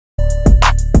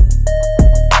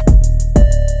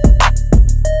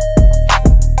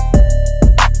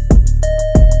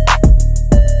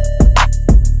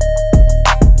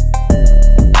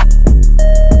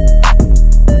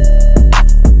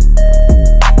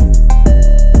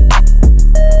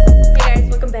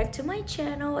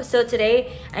So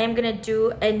today I am gonna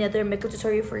do another makeup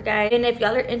tutorial for you guys, and if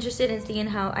y'all are interested in seeing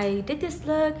how I did this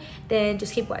look, then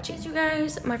just keep watching. You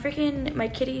guys, my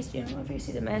kitties, you know, if you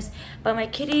see the mess, but my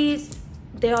kitties,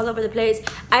 they're all over the place.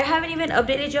 I haven't even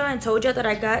updated y'all and told y'all that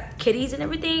I got kitties and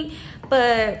everything,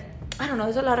 but I don't know,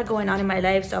 there's a lot of going on in my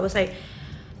life, so I was like,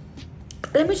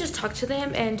 let me just talk to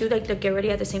them and do like the get ready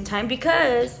at the same time,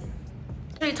 because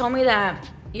they told me that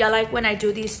y'all like when I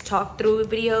do these talk through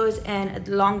videos and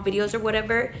long videos or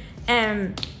whatever,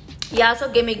 and y'all also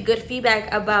gave me good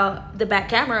feedback about the back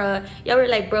camera. Y'all were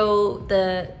like, bro,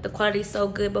 the quality's so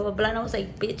good, blah blah blah, and I was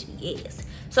like, bitch, yes.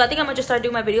 So I think I'm gonna just start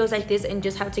doing my videos like this and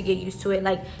just have to get used to it,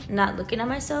 like not looking at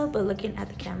myself but looking at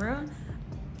the camera.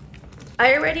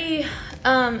 I already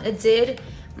did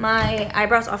my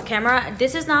eyebrows off camera.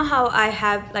 This is not how I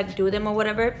have like do them or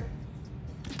whatever.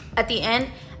 At the end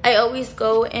I always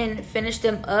go and finish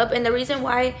them up, and the reason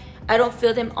why I don't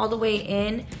fill them all the way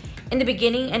in the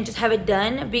beginning and just have it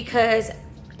done, because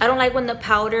I don't like when the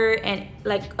powder and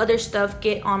like other stuff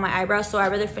get on my eyebrows. So I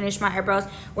rather finish my eyebrows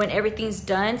when everything's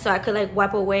done, so I could like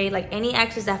wipe away like any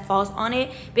excess that falls on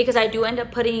it, because I do end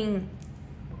up putting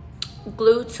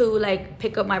glue to like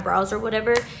pick up my brows or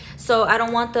whatever, so I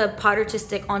don't want the powder to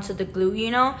stick onto the glue,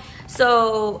 you know.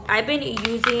 So I've been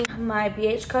using my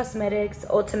BH Cosmetics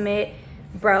Ultimate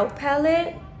Brow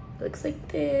Palette. Looks like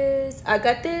this. I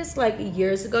got this like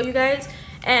years ago, you guys,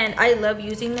 and I love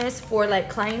using this for like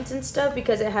clients and stuff,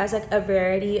 because it has like a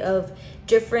variety of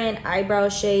different eyebrow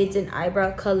shades and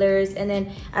eyebrow colors. And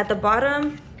then at the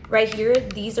bottom right here,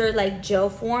 these are like gel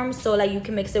form, so like you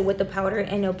can mix it with the powder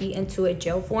and it'll be into a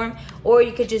gel form, or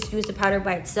you could just use the powder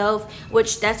by itself,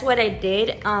 which that's what I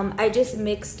did. I just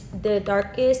mixed the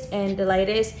darkest and the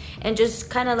lightest and just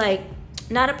kind of like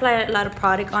not apply a lot of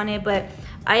product on it, but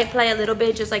I apply a little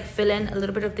bit, just like fill in a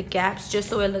little bit of the gaps just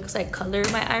so it looks like color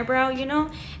in my eyebrow, you know.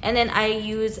 And then I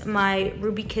use my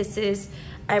Ruby Kisses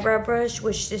eyebrow brush,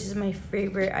 which this is my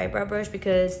favorite eyebrow brush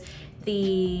because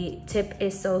the tip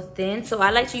is so thin. So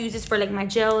I like to use this for like my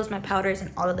gels, my powders,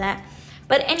 and all of that.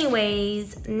 But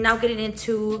anyways, now getting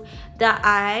into the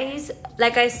eyes.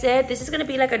 Like I said, this is gonna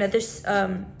be like another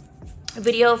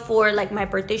video for like my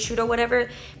birthday shoot or whatever,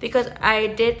 because I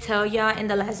did tell y'all in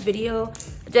the last video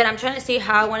that I'm trying to see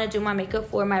how I want to do my makeup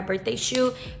for my birthday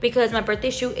shoot, because my birthday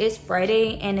shoot is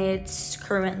Friday and it's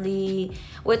currently,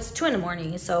 well, it's 2 in the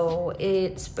morning, so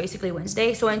it's basically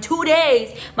Wednesday. So in 2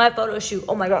 days my photo shoot.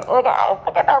 Oh my god, oh my god,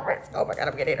 I'm getting nervous. Oh my god,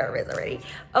 I'm getting nervous already.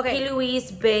 Okay,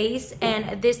 Louise base,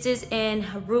 and this is in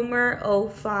Rumor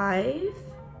 05.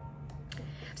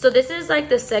 So this is like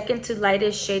the second to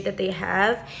lightest shade that they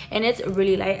have, and it's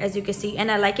really light, as you can see.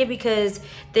 And I like it because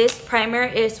this primer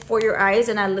is for your eyes,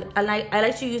 and I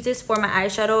like to use this for my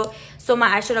eyeshadow, so my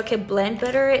eyeshadow can blend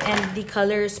better and the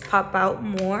colors pop out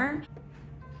more.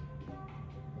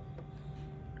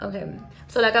 Okay,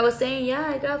 so like I was saying,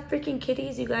 yeah, I got freaking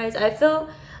kitties, you guys. I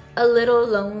felt a little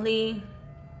lonely,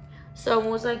 so I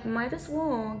was like, might as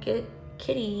well get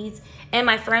kitties. And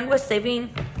my friend was saving,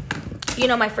 you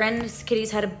know, my friend's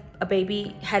kitties had a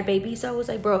baby, so I was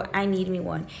like, bro, I need me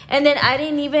one. And then I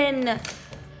didn't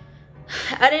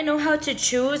know how to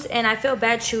choose, and I felt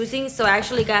bad choosing, so I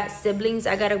actually got siblings.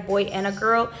 I got a boy and a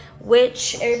girl,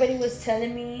 which everybody was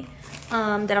telling me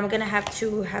that I'm gonna have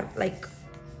to have, like,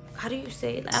 how do you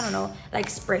say it? I don't know, like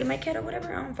spray my kid or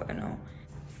whatever. I don't fucking know.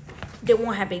 They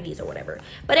won't have babies or whatever.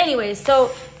 But anyways, so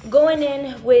going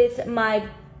in with my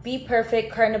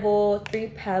Bperfect Carnival 3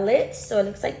 palette. So it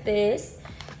looks like this.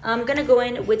 I'm gonna go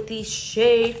in with the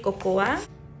shade Cocoa.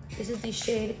 This is the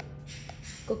shade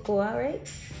Cocoa, right?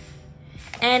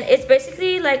 And it's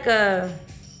basically like a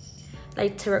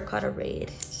terracotta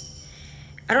red.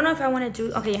 I don't know if I want to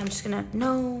do, okay, I'm just gonna,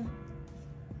 no,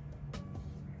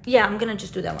 yeah, I'm gonna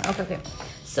just do that one. Okay.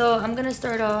 So I'm gonna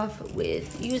start off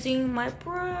with using my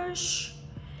brush,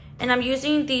 and I'm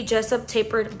using the Jessup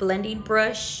tapered blending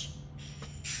brush.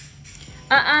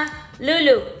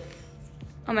 Lulu.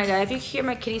 Oh my god, if you hear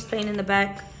my kitties playing in the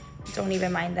back, don't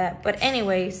even mind that. But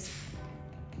anyways,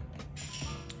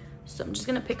 so I'm just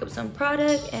gonna pick up some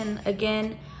product, and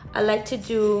again, I like to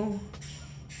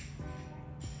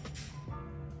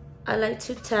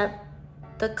tap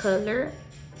the color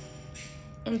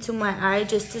into my eye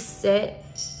just to set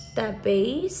that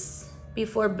base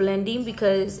before blending,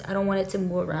 because I don't want it to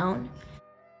move around.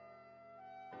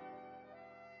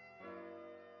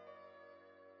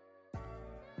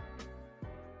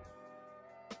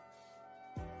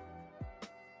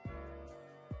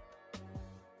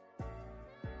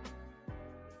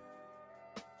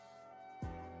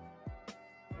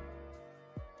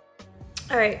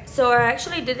 All right, so I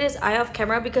actually did this eye off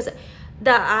camera because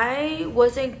the eye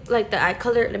wasn't like the eye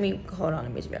color. Let me hold on,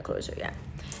 let me get closer. Yeah,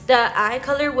 the eye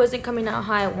color wasn't coming out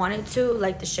how I wanted to,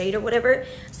 like the shade or whatever.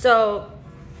 So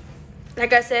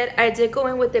like I said, I did go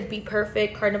in with the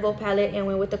Bperfect Carnival palette and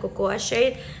went with the Cocoa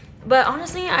shade, but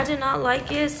honestly I did not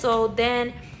like it. So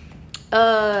then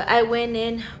I went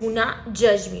in. Do not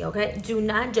judge me, okay? Do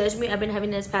not judge me. I've been having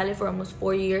this palette for almost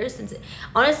 4 years, since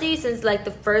honestly since like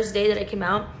the first day that it came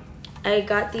out. I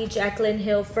got the Jaclyn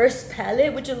Hill first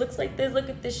palette, which it looks like this. Look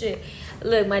at this shit.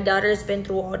 Look, my daughter's been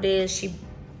through all this.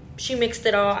 She mixed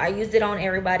it all. I used it on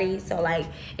everybody, so like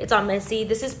it's all messy.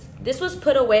 This was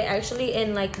put away actually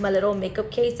in like my little makeup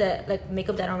case, that like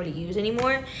makeup that I don't really use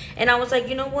anymore. And I was like,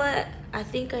 you know what, I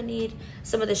think I need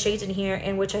some of the shades in here,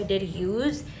 and which I did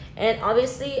use. And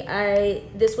obviously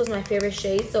this was my favorite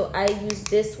shade, so I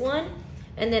used this one,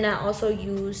 and then I also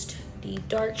used the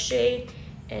dark shade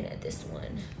and this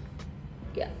one.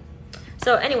 Yeah,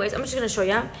 so anyways, I'm just gonna show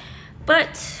ya,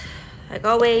 but like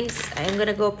always I am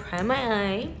gonna go prime my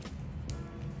eye.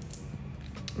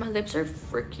 My lips are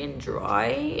freaking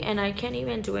dry and I can't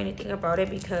even do anything about it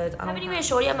because I haven't even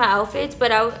showed you my outfits.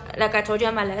 But like I told you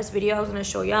in my last video, I was gonna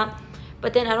show you,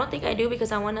 but then I don't think I do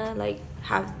because I want to like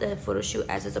have the photo shoot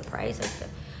as a surprise,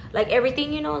 like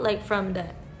everything, you know, like from the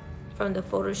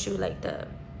photo shoot, like the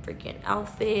freaking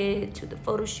outfit to the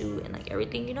photo shoot and like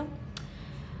everything, you know.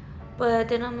 But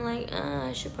then I'm like,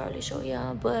 I should probably show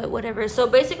y'all, but whatever. So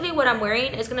basically what I'm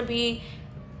wearing is gonna be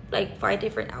like 5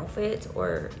 different outfits,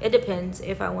 or it depends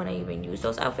if I want to even use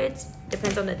those outfits,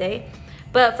 depends on the day.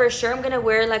 But for sure I'm gonna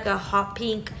wear like a hot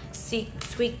pink sweet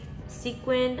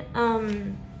sequin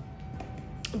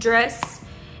dress,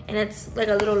 and it's like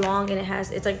a little long, and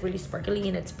it's like really sparkly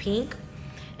and it's pink.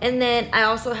 And then I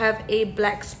also have a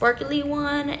black sparkly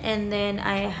one, and then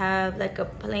I have like a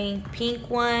plain pink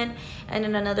one, and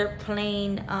then another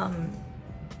plain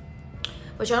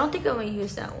which I don't think I'm gonna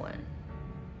use that one.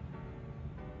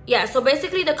 Yeah, so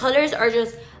basically the colors are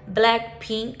just black,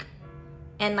 pink,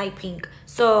 and light pink.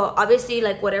 So obviously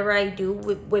like whatever I do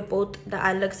with both the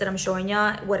eye looks that I'm showing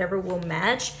y'all, whatever will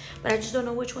match. But I just don't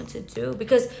know which one to do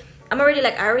because I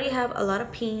already have a lot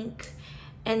of pink.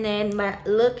 And then my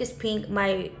look is pink.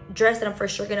 My dress that I'm for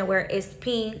sure gonna wear is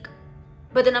pink.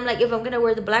 But then I'm like, if I'm gonna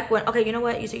wear the black one, okay, you know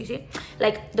what? You see?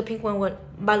 Like the pink one would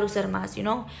va lucer más, you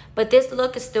know? But this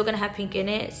look is still gonna have pink in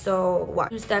it. So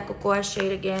watch. Use that Cocoa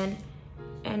shade again.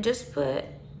 And just put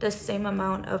the same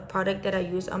amount of product that I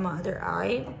use on my other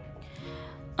eye.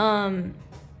 I'm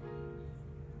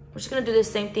just gonna do the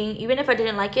same thing. Even if I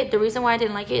didn't like it, the reason why I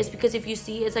didn't like it is because if you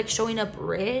see, it's like showing up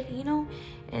red, you know?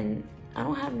 And I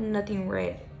don't have nothing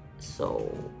red,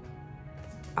 so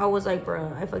I was like,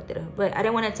 bruh, I fucked it up. But I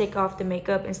didn't want to take off the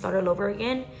makeup and start all over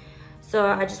again, so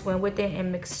I just went with it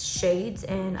and mixed shades.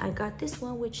 And I got this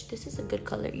one, which this is a good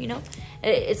color, you know.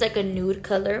 It's like a nude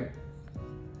color.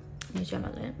 Let me try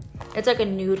my lip. It's like a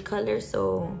nude color,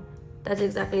 so that's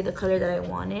exactly the color that I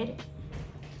wanted.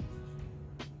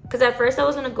 Because at first I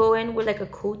was gonna go in with like a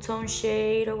cool tone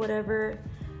shade or whatever,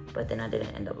 but then I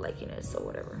didn't end up liking it, so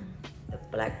whatever. The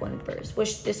black one first,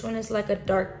 which this one is like a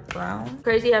dark brown.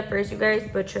 Crazy at first, you guys,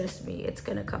 but trust me, it's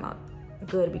gonna come out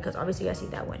good because obviously I see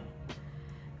that one.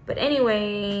 But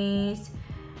anyways,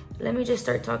 let me just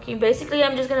start talking. Basically,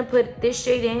 I'm just gonna put this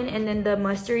shade in and then the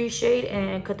mustardy shade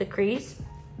and cut the crease.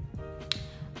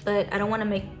 But I don't want to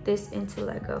make this into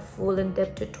like a full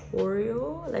in-depth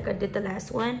tutorial like I did the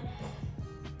last one.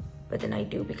 But then I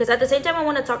do because at the same time I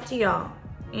want to talk to y'all,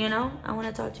 you know. I want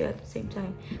to talk to you at the same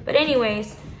time. But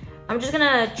anyways, I'm just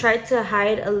gonna try to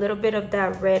hide a little bit of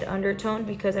that red undertone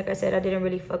because like I said, I didn't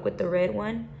really fuck with the red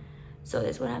one. So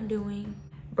that's what I'm doing.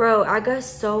 Bro, I got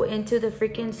so into the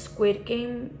freaking Squid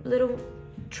Game little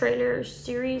trailer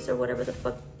series or whatever the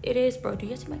fuck it is. Bro, do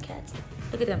you see my cats?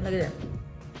 Look at them, look at them.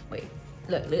 Wait,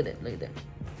 look at them, look at them.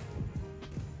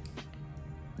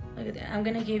 Look at that. I'm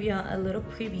gonna give y'all a little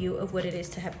preview of what it is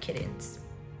to have kittens.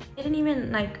 I didn't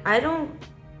even like, I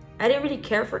didn't really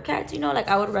care for cats, you know, like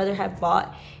I would rather have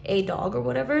bought a dog or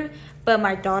whatever, but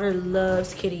my daughter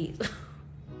loves kitties.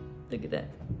 Look at that.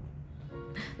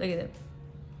 Look at that.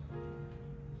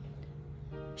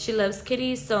 She loves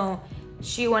kitties, so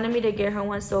she wanted me to get her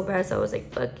one so bad, so I was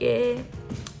like, fuck it,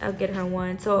 I'll get her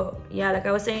one. So yeah, like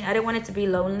I was saying, I didn't want it to be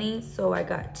lonely, so I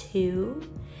got 2.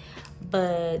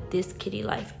 But this kitty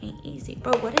life ain't easy.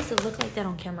 Bro, what does it look like that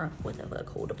on camera? What the fuck?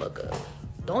 Hold the fuck up.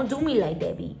 Don't do me like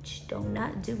that, bitch. Do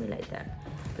not do me like that.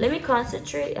 Let me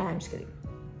concentrate. I'm just kidding.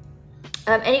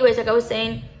 Anyways, like I was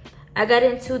saying, I got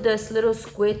into this little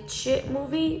squid shit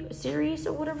movie series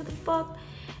or whatever the fuck.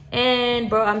 And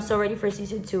bro, I'm so ready for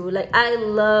season 2. Like I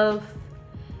love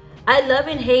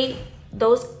and hate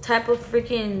those type of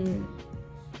freaking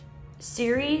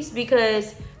series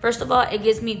because first of all, it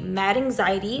gives me mad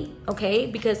anxiety, okay?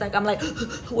 Because like I'm like,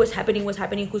 what's happening,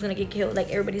 who's gonna get killed, like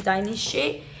everybody's dying and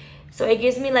shit. So it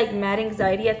gives me like mad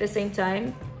anxiety at the same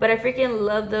time. But I freaking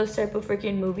love those type of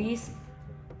freaking movies,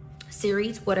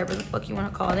 series, whatever the fuck you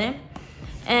want to call them.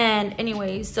 And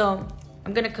anyway, so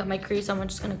I'm gonna cut my crease, so I'm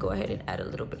just gonna go ahead and add a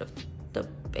little bit of the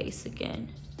base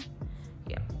again.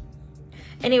 Yeah.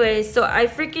 Anyway, so I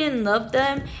freaking love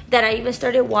them that I even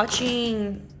started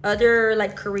watching other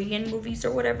like Korean movies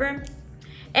or whatever.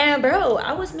 And bro,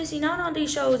 I was missing out on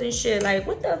these shows and shit. Like,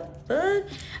 what the fuck?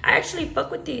 I actually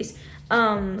fuck with these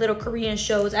little Korean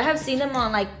shows. I have seen them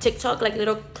on like TikTok, like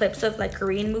little clips of like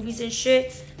Korean movies and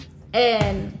shit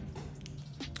and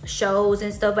shows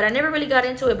and stuff, but I never really got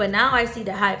into it. But now I see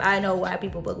the hype. I know why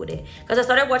people fuck with it, because I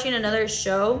started watching another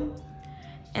show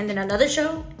and then another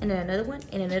show and then another one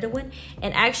and another one.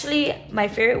 And actually my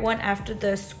favorite one after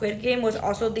the Squid Game was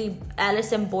also the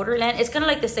Alice in Borderland. It's kind of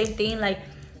like the same thing, like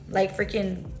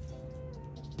freaking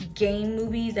game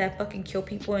movies that fucking kill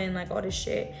people and like all this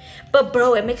shit. But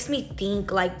bro, it makes me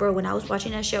think, like, bro, when I was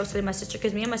watching that shit, I was telling my sister,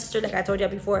 because me and my sister, like I told you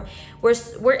before,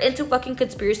 we're into fucking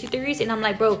conspiracy theories. And I'm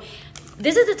like, bro,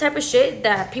 this is the type of shit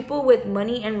that people with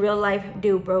money in real life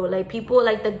do, bro. Like people,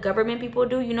 like the government people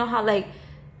do. You know how, like,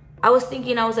 I was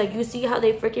thinking, I was like, you see how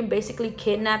they freaking basically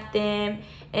kidnap them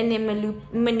and then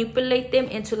manipulate them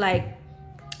into like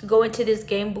go into this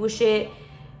game bullshit,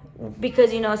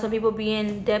 because, you know, some people be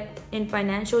in debt, in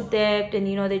financial debt, and,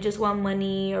 you know, they just want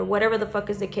money or whatever the fuck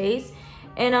is the case.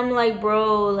 And I'm like,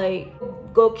 bro, like,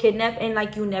 go kidnap and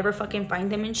like you never fucking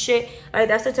find them and shit. Like,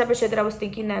 that's the type of shit that I was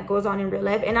thinking that goes on in real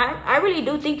life. And I really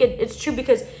do think it's true,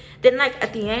 because then like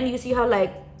at the end you see how,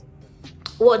 like,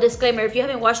 well, disclaimer, if you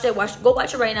haven't watched it, go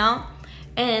watch it right now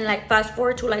and like fast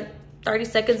forward to like 30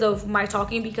 seconds of my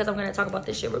talking, because I'm gonna talk about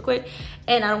this shit real quick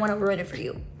and I don't want to ruin it for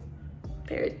you.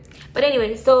 Period. But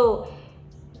anyway, so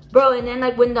bro, and then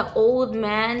like when the old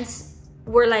mans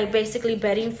were like basically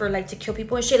betting for like to kill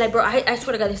people and shit, like, bro, I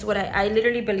swear to God, this is what I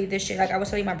literally believe this shit. Like, I was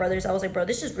telling my brothers, I was like, bro,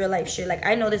 this is real life shit. Like,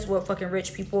 I know this is what fucking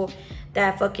rich people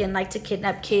that fucking like to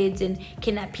kidnap kids and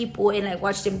kidnap people and like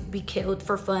watch them be killed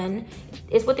for fun.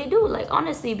 It's what they do, like,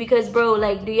 honestly. Because bro,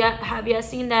 like, have you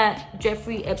seen that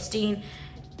Jeffree Epstein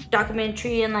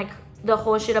documentary and like the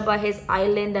whole shit about his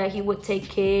island, that he would take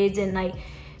kids and like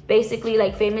basically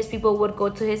like famous people would go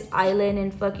to his island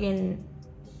and fucking,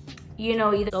 you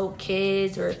know, either sold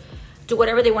kids or do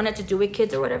whatever they wanted to do with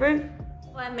kids or whatever.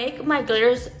 So I make my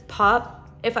glitters pop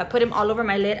if I put them all over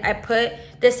my lid. I put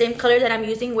the same color that I'm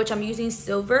using, which I'm using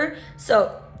silver.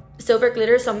 So silver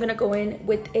glitter. So I'm gonna go in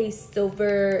with a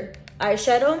silver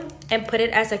eyeshadow and put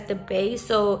it as like the base,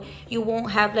 so you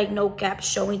won't have like no gaps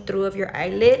showing through of your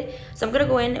eyelid. So I'm gonna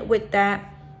go in with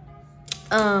that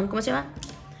 ¿cómo se llama?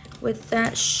 With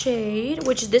that shade,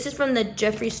 which this is from the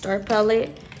Jeffree Star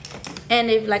palette. And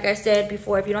if, like I said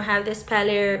before, if you don't have this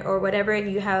palette or whatever,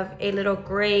 and you have a little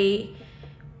gray,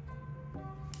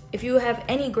 if you have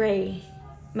any gray,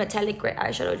 metallic gray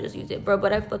eyeshadow, just use it, bro.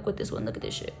 But I fuck with this one. Look at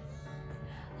this shit.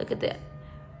 Look at that.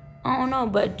 I don't know,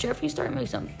 but Jeffree Star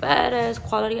makes some badass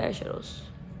quality eyeshadows.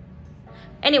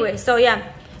 Anyway, so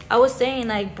yeah, I was saying,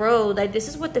 like, bro, like, this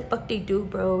is what the fuck they do,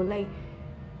 bro. Like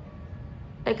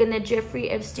in the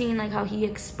Jeffree Epstein, like how he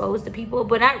exposed the people,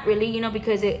 but not really, you know,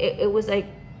 because it was like,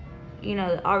 you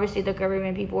know, obviously the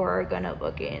government people are gonna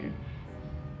fucking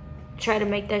try to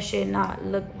make that shit not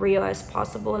look real as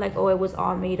possible, like, oh, it was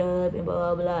all made up and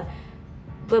blah blah blah.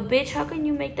 But bitch, how can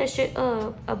you make that shit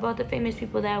up about the famous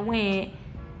people that went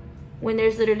when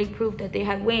there's literally proof that they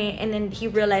had went, and then he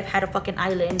real life had a fucking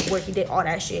island where he did all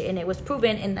that shit and it was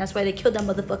proven, and that's why they killed that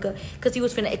motherfucker, because he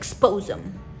was finna expose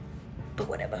them. But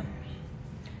whatever.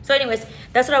 So anyways,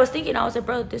 that's what I was thinking. I was like,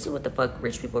 bro, this is what the fuck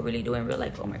rich people really do in real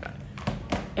life. Oh my God.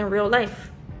 In real life.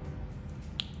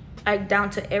 Like, down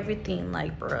to everything,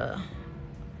 like, bruh.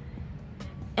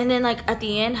 And then, like, at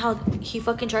the end, how he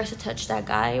fucking tries to touch that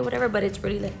guy or whatever, but it's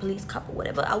really, like, police cop or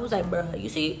whatever. I was like, bruh, you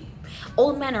see,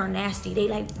 old men are nasty. They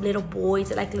like little boys.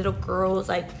 They like little girls.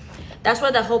 Like, that's why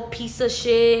the whole piece of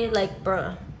shit, like,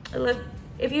 bruh. Look,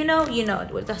 if you know, you know.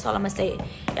 That's all I'm gonna say.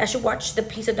 I should watch the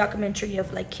piece of documentary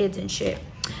of, like, kids and shit.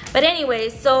 But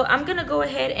anyways, so I'm gonna go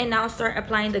ahead and now start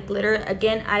applying the glitter.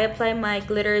 Again, I apply my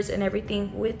glitters and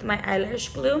everything with my eyelash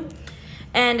glue.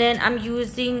 And then I'm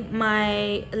using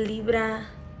my Libra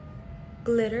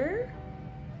glitter,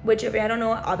 which, if I don't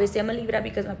know, obviously I'm a Libra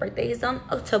because my birthday is on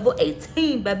October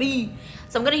 18, baby.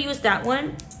 So I'm gonna use that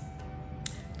one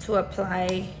to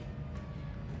apply,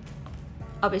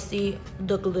 obviously,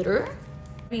 the glitter.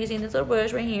 I'm using this little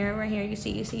brush right here. You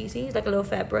see, it's like a little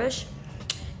fat brush.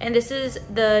 And this is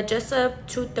the Just Up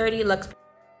 230 Luxe.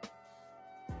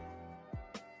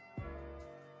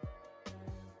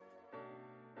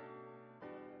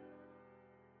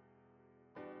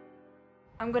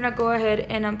 I'm gonna go ahead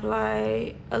and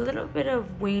apply a little bit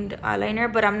of winged eyeliner,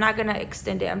 but I'm not gonna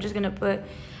extend it. I'm just gonna put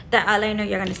the eyeliner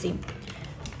you're gonna see.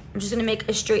 I'm just gonna make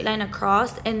a straight line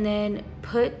across and then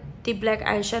put the black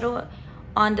eyeshadow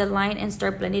on the line and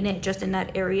start blending it just in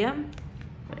that area.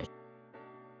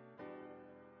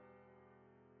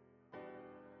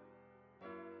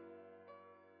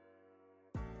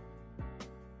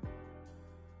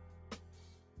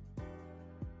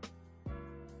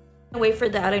 Wait for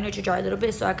the eyeliner to dry a little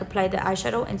bit so I can apply the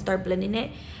eyeshadow and start blending it.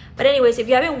 But anyways, if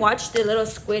you haven't watched the little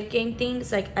Squid Game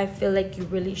things, like, I feel like you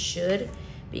really should,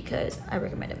 because I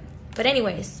recommend them. But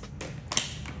anyways,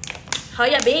 how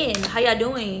y'all been? How y'all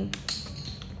doing?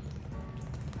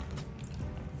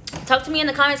 Talk to me in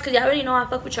the comments, because y'all already know I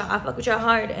fuck with y'all. I fuck with y'all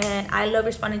hard, and I love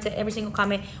responding to every single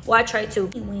comment. Well, I try to.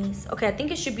 Anyways, okay, I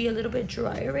think it should be a little bit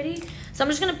dry already. So I'm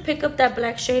just gonna pick up that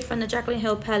black shade from the Jaclyn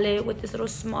Hill palette with this little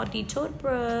small detailed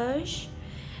brush,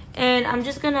 and I'm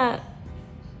just gonna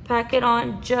pack it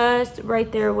on just right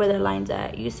there where the line's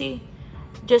at. You see,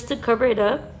 just to cover it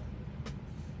up.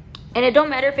 And it don't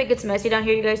matter if it gets messy down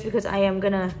here, you guys, because I am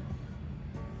gonna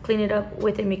clean it up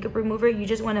with a makeup remover. You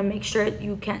just want to make sure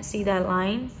you can't see that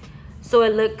line, so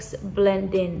it looks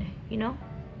blend in, you know.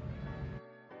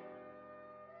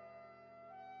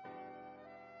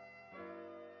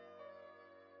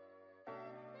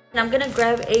 And I'm gonna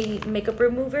grab a makeup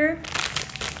remover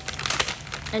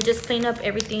and just clean up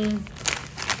everything,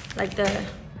 like the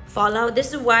fallout.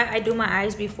 This is why I do my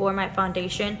eyes before my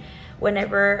foundation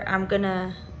whenever I'm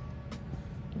gonna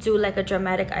do like a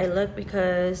dramatic eye look,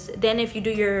 because then if you do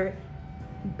your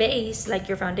base, like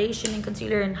your foundation and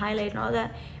concealer and highlight and all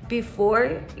that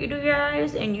before you do your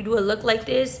eyes, and you do a look like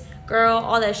this, girl,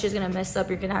 all that shit's gonna mess up.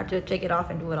 You're gonna have to take it off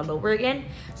and do it all over again.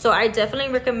 So I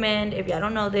definitely recommend, if y'all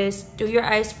don't know this, do your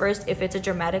eyes first if it's a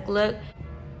dramatic look.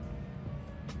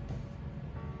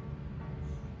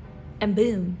 And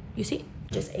boom, you see,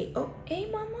 just a, oh,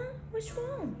 hey mama, what's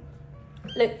wrong?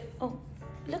 Look, oh,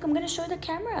 look, I'm gonna show the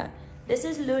camera. This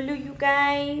is Lulu, you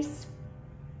guys.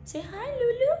 Say hi,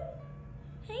 Lulu.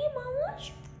 Hey mama.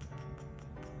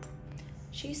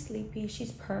 She's sleepy,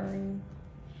 she's purring.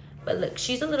 But look,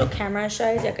 she's a little camera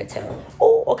shy, as I could tell.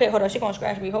 Oh, okay, hold on, she's gonna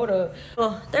scratch me, hold up.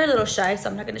 Well, they're a little shy, so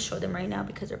I'm not gonna show them right now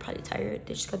because they're probably tired.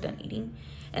 They just got done eating.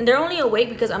 And they're only awake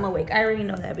because I'm awake. I already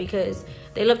know that, because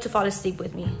they love to fall asleep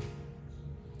with me.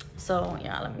 So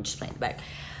yeah, let me just play in the back.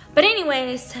 But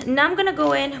anyways, now I'm gonna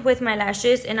go in with my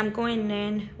lashes, and I'm going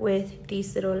in with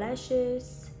these little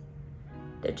lashes.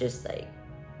 They're just like,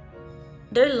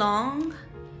 they're long,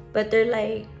 but they're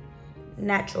like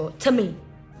natural to me.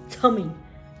 I'm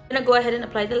gonna go ahead and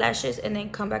apply the lashes and then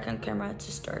come back on camera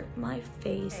to start my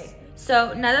face. Okay.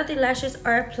 So now that the lashes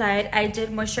are applied, I did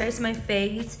moisturize my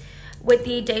face with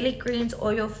the Daily Greens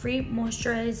oil-free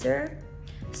moisturizer.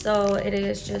 So it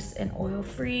is just an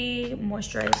oil-free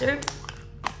moisturizer.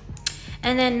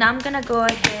 And then now I'm gonna go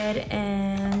ahead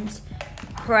and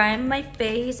prime my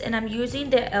face, and I'm using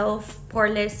the e.l.f.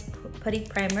 poreless putty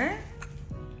primer.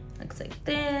 Looks like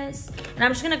this. And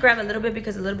I'm just gonna grab a little bit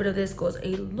because a little bit of this goes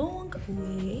a long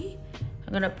way.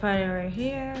 I'm gonna apply it right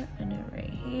here, and then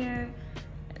right here,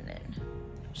 and then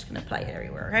I'm just gonna apply it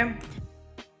everywhere, okay?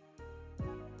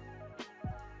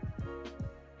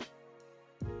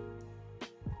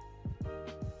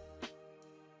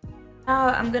 Now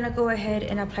I'm gonna go ahead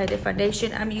and apply the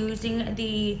foundation. I'm using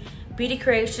the Beauty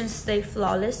Creations Stay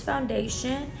Flawless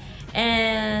foundation,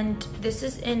 and this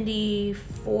is in the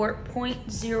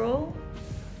 4.0,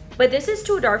 but this is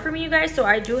too dark for me, you guys, so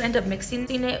I do end up mixing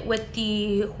it with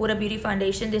the Huda Beauty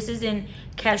foundation. This is in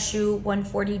Cashew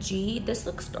 140G. This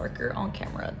looks darker on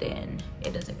camera than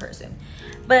it does in person,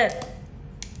 but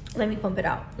let me pump it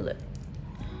out. Look,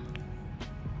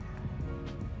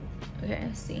 okay,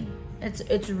 see,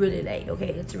 it's really light. Okay,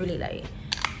 it's really light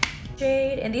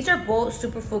shade, and these are both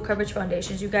super full coverage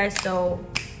foundations, you guys. So,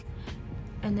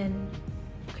 and then,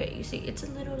 okay, you see it's a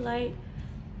little light,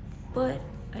 but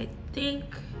I think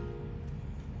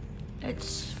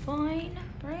it's fine,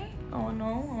 right? Oh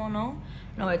no,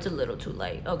 no, it's a little too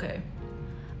light. Okay,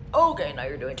 now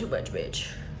you're doing too much, bitch.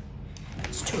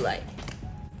 It's too light.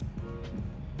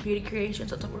 Beauty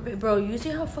Creations on top of it, bro. You see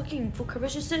how fucking full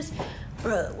coverage this is,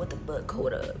 bro? What the fuck?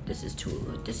 Hold up, this is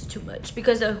too much,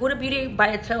 because the Huda Beauty by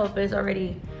itself is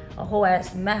already a whole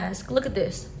ass mask. Look at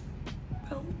this,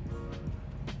 bro.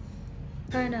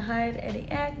 Trying to hide any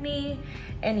acne,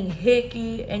 any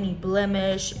hickey, any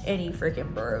blemish, any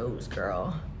freaking burrows,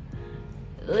 girl.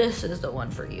 This is the one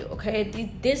for you, okay?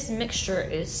 This mixture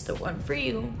is the one for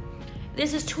you.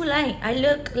 This is too light. I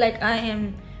look like I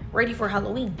am ready for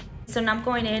Halloween. So now I'm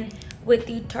going in with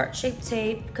the Tarte Shape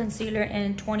Tape Concealer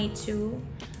in 22.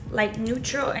 light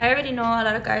neutral. I already know a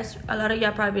lot of guys, a lot of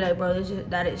y'all probably like, bro,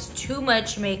 that is too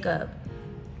much makeup.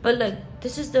 But look,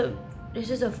 this is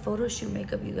a photo shoot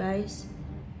makeup, you guys.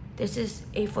 This is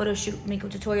a photo shoot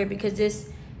makeup tutorial because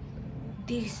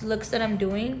these looks that I'm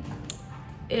doing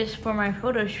is for my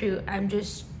photo shoot. I'm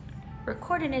just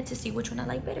recording it to see which one I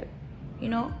like better, you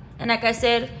know. And like I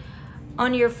said,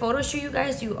 on your photo shoot, you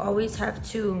guys, you always have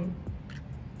to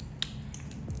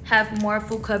have more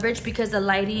full coverage because the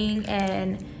lighting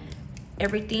and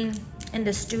everything in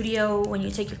the studio, when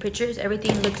you take your pictures,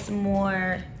 everything looks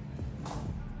more.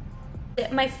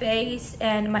 My face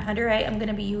and my under eye, I'm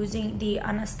gonna be using the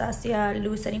Anastasia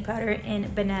loose setting powder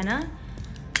in banana.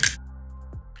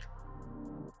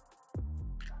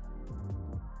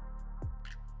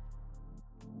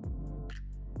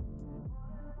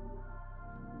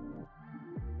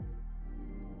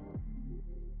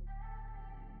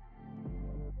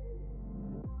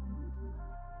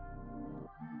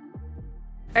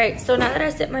 Alright, so now that I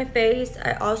set my face,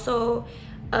 I also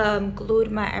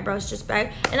glued my eyebrows just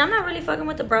back. And I'm not really fucking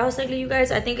with the brows lately, you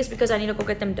guys. I think it's because I need to go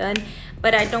get them done,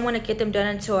 but I don't want to get them done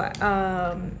until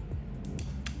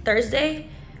Thursday,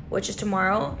 which is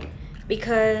tomorrow,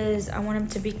 because I want them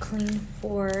to be clean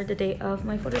for the day of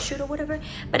my photo shoot or whatever.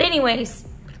 But anyways,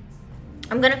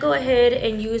 I'm gonna go ahead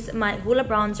and use my Huda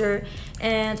bronzer,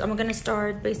 and I'm gonna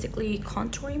start basically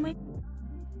contouring my.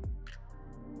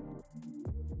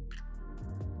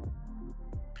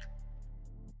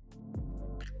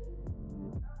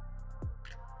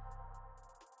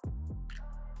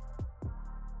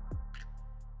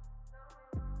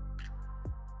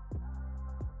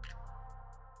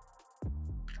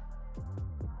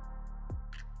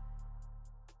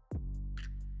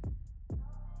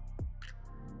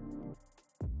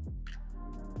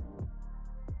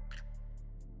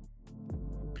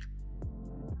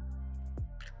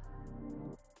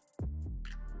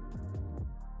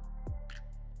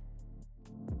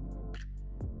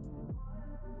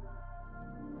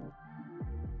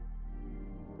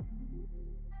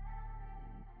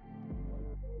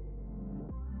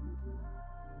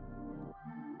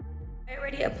 I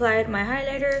already applied my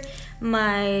highlighter,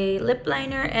 my lip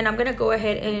liner, and I'm gonna go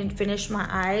ahead and finish my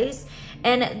eyes.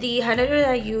 And the highlighter that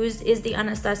I used is the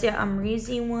Anastasia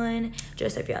Amrezy one,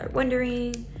 just if y'all are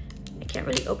wondering. I can't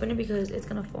really open it because it's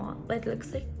gonna fall, but it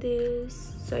looks like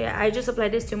this. So yeah, I just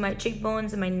applied this to my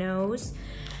cheekbones and my nose.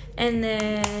 And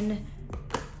then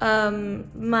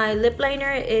my lip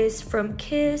liner is from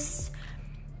Kiss,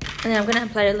 and I'm gonna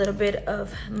apply a little bit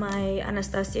of my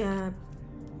Anastasia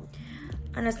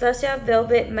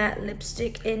Velvet Matte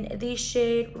Lipstick in the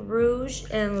shade Rouge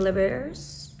and Libra.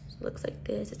 Looks like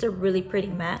this. It's a really pretty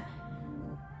matte.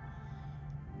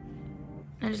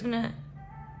 I'm just gonna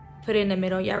put it in the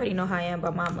middle. You already know how I am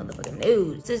about my motherfucking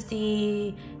nose. This is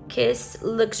the Kiss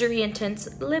Luxury Intense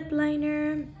Lip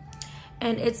Liner,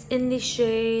 and it's in the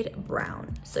shade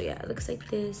Brown. So yeah, it looks like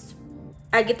this.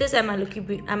 I get this at my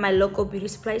local beauty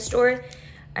supply store.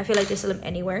 I feel like they sell them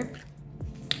anywhere,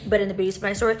 but in the beauty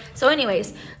supply store. So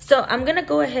anyways, so I'm gonna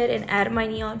go ahead and add my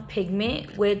neon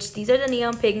pigment, which these are the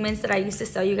neon pigments that I used to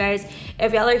sell you guys.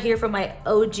 If y'all are here for my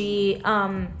OG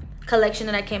collection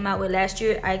that I came out with last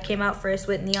year, I came out first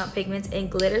with neon pigments and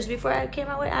glitters before I came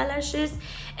out with eyelashes.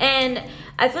 And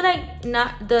I feel like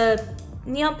the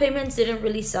neon pigments didn't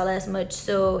really sell as much,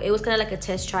 so it was kind of like a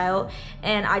test trial,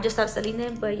 and I just stopped selling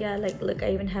them. But yeah, like look,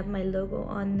 I even have my logo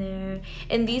on there,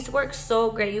 and these work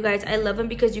so great, you guys. I love them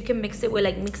because you can mix it with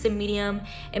like mix and medium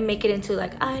and make it into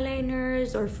like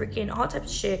eyeliners or freaking all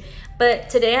types of shit. But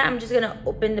today I'm just gonna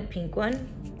open the pink one,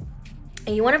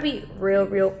 and you want to be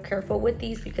real careful with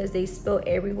these because they spill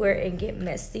everywhere and get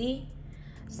messy.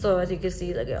 So as you can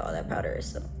see, look at all that powder.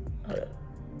 So hold up.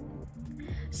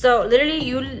 So literally,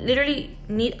 you literally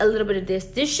need a little bit of this.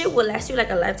 This shit will last you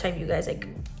like a lifetime, you guys. Like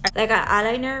an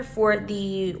eyeliner for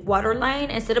the waterline,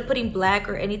 instead of putting black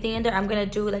or anything in there, I'm gonna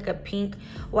do like a pink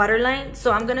waterline.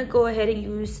 So I'm gonna go ahead and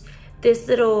use this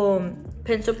little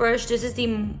pencil brush. This is the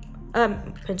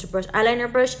eyeliner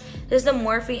brush. This is the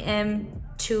Morphe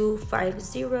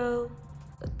M250.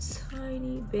 A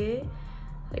tiny bit,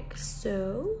 like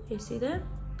so. You see that?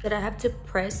 That I have to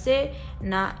press it,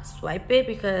 not swipe it,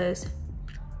 because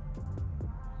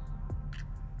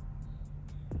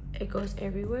it goes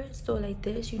everywhere. So like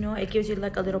this, you know, it gives you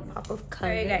like a little pop of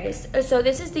color. Alright guys, so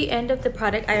this is the end of the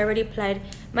product. I already applied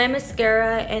my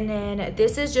mascara, and then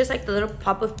this is just like the little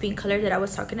pop of pink color that I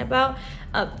was talking about.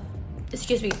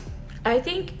 Excuse me. I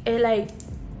think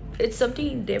it's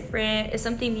something different, it's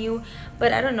something new,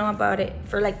 but I don't know about it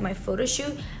for like my photo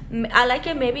shoot. I like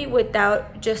it maybe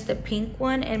without just the pink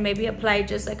one, and maybe apply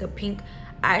just like a pink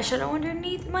eyeshadow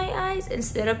underneath my eyes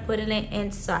instead of putting it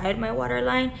inside my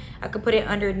waterline. I could put it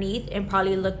underneath and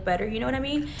probably look better, you know what I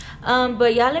mean?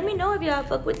 But y'all let me know if y'all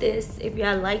fuck with this, if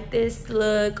y'all like this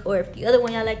look, or if the other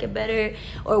one y'all like it better,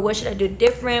 or what should I do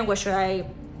different, what should I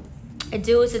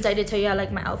do, since I did tell you I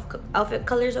like my outfit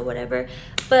colors or whatever.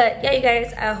 But yeah, you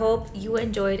guys, I hope you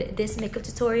enjoyed this makeup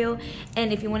tutorial,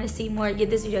 and if you want to see more, give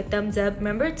this video a thumbs up.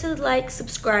 Remember to like,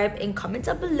 subscribe, and comment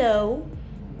down below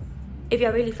if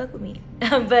y'all really fuck with me.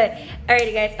 But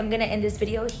alrighty guys, I'm gonna end this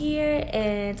video here,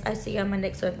 and I'll see you on my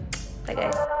next one. Bye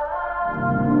guys.